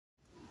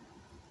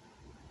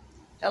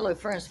Hello,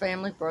 friends,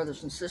 family,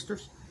 brothers, and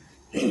sisters.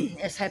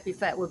 It's Happy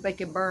Fatwood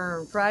Bacon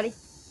Burn Friday.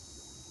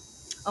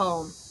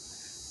 Um,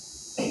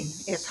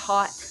 it's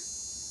hot,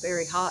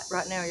 very hot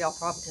right now. Y'all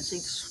probably can see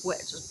the sweat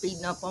just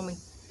beating up on me.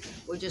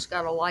 We just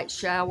got a light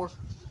shower,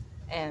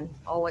 and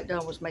all it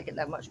done was make it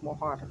that much more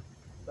hotter.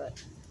 But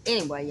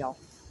anyway, y'all,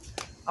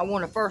 I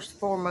want to first and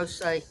foremost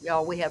say,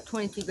 y'all, we have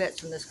 22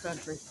 vets in this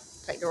country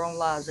take their own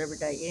lives every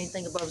day.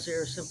 Anything above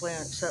zero is simply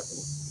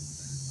unacceptable.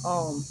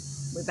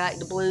 We back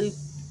the blue.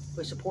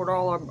 We support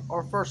all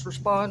our first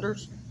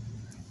responders,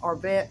 our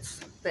vets,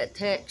 vet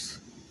techs,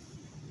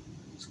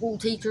 school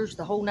teachers,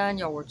 the whole 9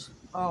 yards.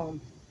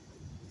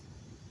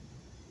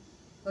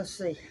 Let's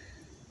see.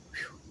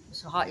 Whew,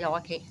 it's so hot, y'all.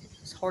 I can't.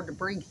 It's hard to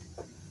breathe.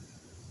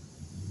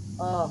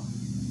 Uh,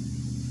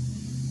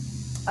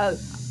 oh,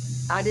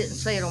 I didn't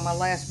say it on my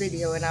last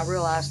video, and I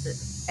realized it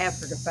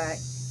after the fact.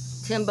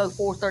 Timbo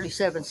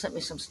 437 sent me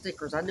some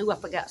stickers. I knew I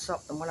forgot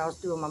something when I was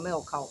doing my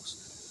mail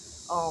calls.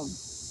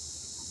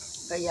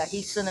 But yeah,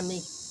 he's sending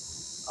me.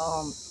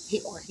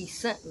 He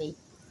sent me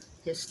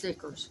his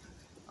stickers.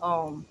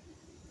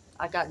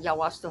 I got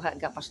y'all. I still hadn't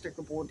got my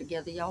sticker board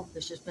together, y'all.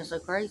 It's just been so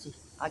crazy.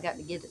 I got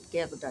to get it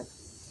together though.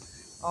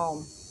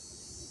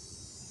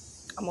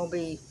 I'm gonna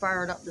be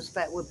firing up this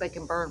Fatwood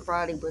Bacon Burn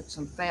Friday with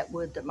some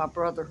Fatwood that my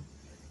brother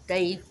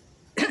Dave,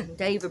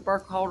 David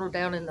Burkhalter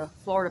down in the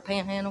Florida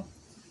Panhandle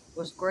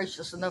was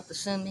gracious enough to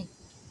send me.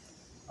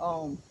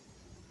 Um,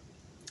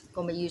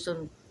 Gonna be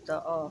using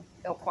the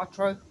El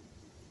Quattro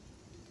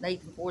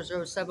Nathan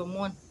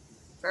 4071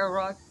 ferro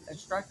rod and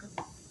striker.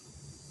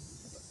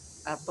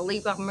 I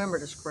believe I remember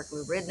this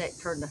correctly.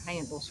 Redneck turned the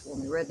handles for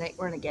me. Redneck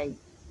Renegade.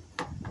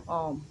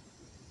 Um,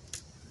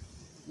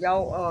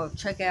 y'all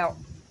check out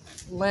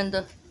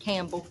Linda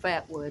Campbell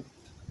Fatwood.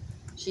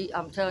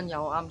 I'm telling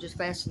y'all, I'm just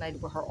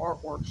fascinated with her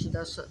artwork. She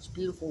does such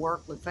beautiful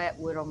work with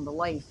Fatwood on the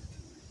lathe.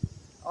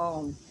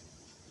 Um,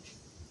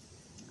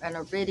 and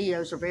her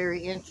videos are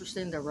very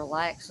interesting. They're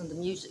relaxing. The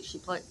music she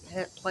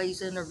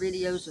plays in her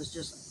videos is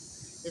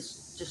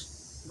it's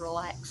just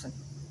relaxing.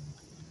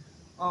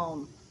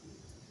 Trying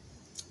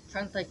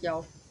to think,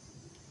 y'all.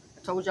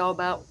 I told y'all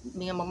about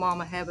me and my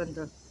mama having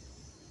the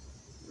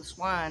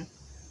swine,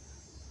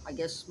 I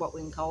guess is what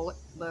we can call it.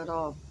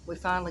 But we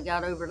finally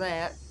got over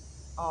that.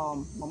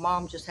 My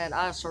mom just had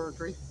eye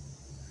surgery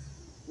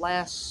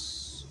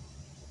last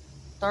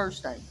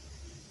Thursday,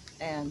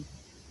 and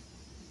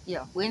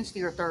yeah,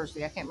 Wednesday or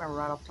Thursday. I can't remember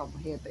right off the top of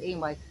my head. But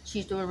anyway,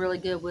 she's doing really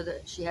good with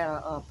it. She had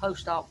a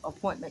post-op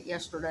appointment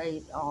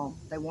yesterday.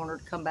 They want her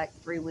to come back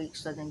in 3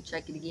 weeks, so then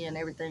check it again.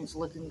 Everything's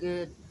looking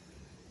good.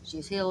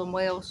 She's healing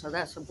well, so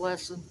that's a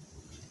blessing.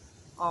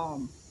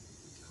 Um,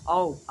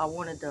 I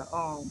wanted to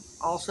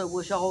also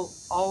wish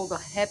all the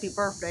happy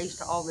birthdays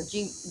to all the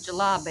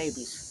July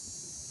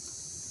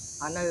babies.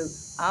 I know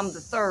I'm the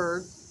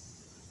third.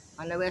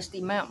 I know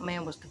SD Mountain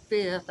Man was the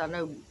fifth. I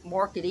know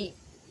Market Eat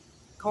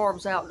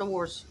Carbs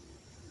Outdoors,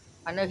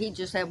 I know he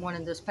just had one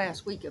in this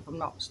past week, if I'm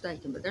not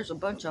mistaken, but there's a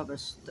bunch of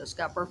us that's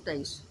got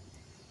birthdays.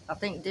 I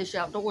think Dish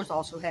Outdoors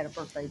also had a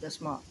birthday this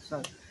month.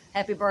 So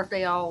happy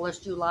birthday, all us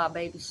July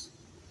babies.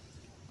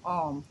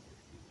 Um,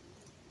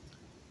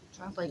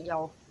 Trying to think,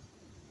 y'all.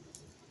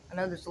 I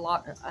know there's a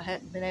lot. I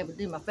hadn't been able to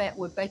do my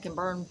Fatwood Bacon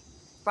Burn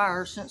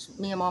fire since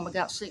me and Mama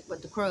got sick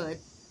with the crud.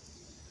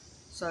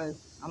 So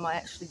I'm gonna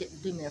actually get to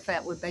do me a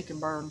Fatwood Bacon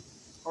Burn.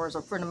 Or as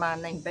a friend of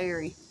mine named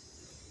Barry,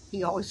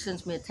 he always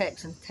sends me a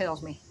text and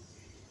tells me,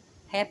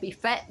 "Happy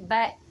Fat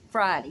Back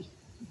Friday."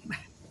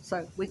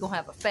 So we're gonna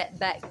have a fat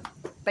back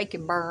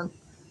bacon burn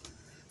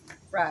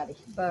Friday.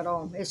 But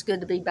it's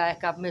good to be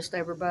back. I've missed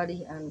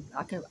everybody, and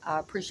I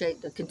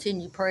appreciate the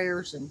continued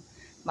prayers, and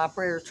my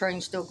prayer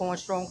train's still going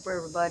strong for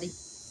everybody.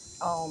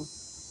 Um,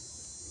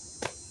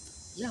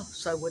 yeah.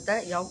 So with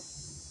that, y'all,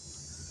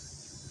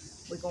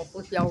 we're gonna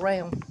flip y'all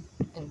around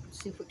and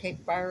see if we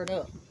can't fire it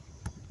up.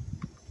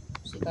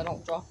 See if I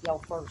don't drop y'all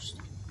first.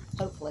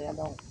 Hopefully I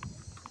don't.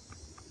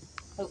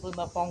 Hopefully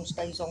my phone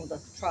stays on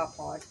the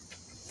tripod.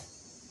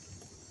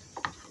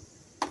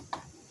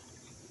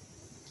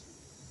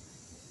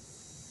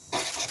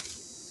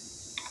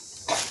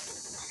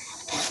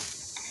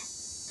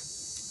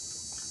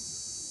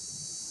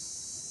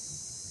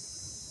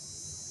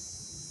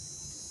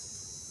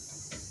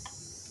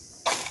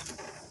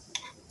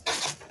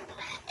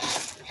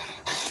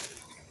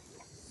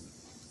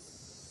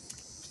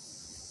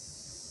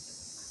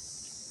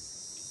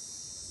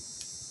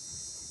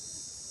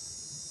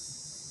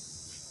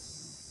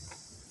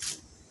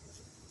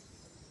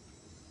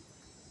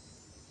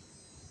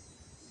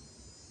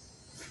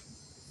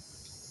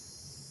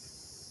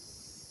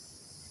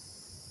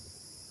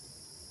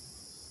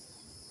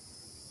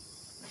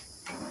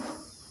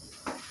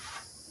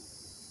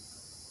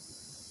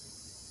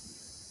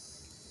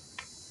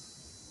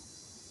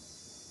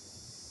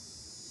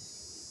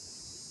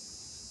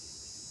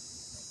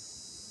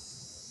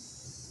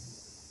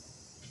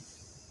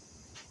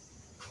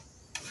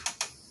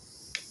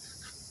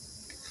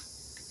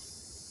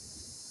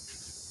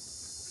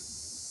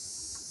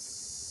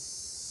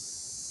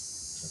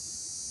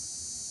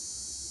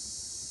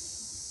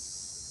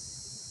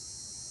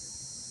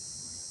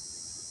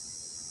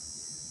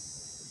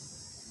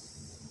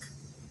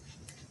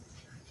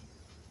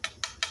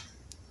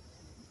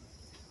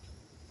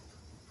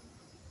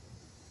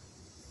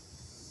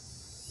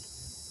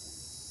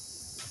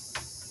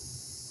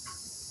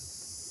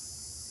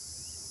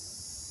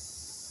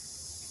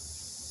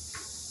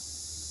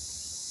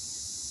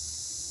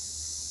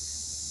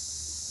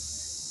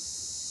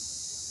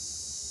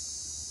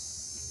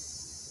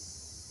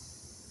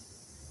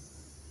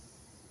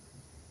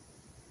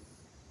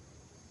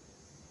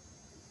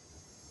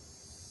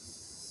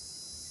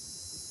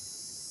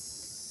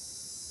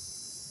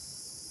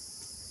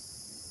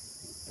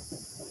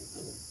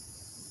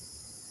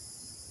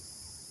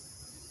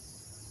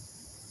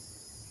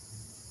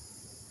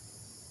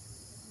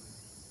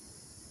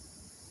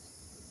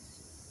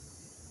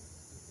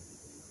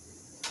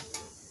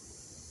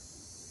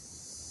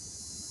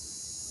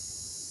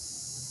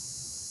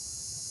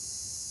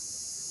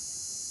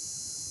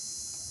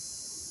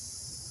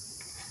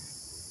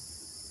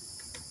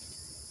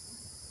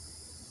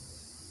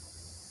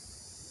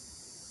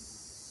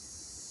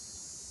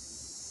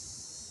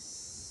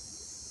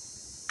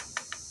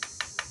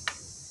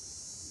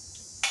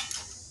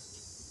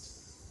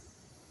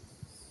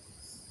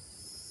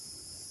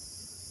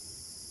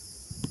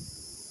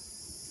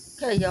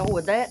 Okay, y'all,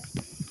 with that,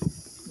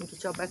 let me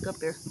get y'all back up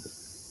there.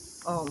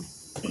 Um,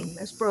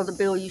 as Brother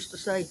Bill used to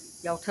say,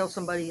 y'all tell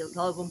somebody you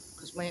love them,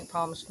 because we ain't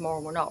promised tomorrow.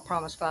 We're not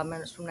promised 5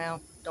 minutes from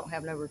now. Don't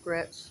have no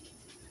regrets.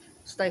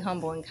 Stay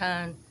humble and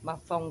kind. My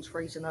phone's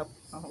freezing up.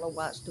 I don't know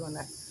why it's doing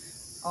that.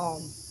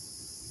 Um,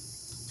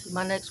 to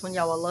my next one,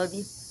 y'all, I love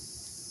you,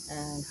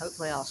 and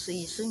hopefully I'll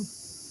see you soon.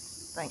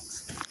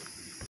 Thanks.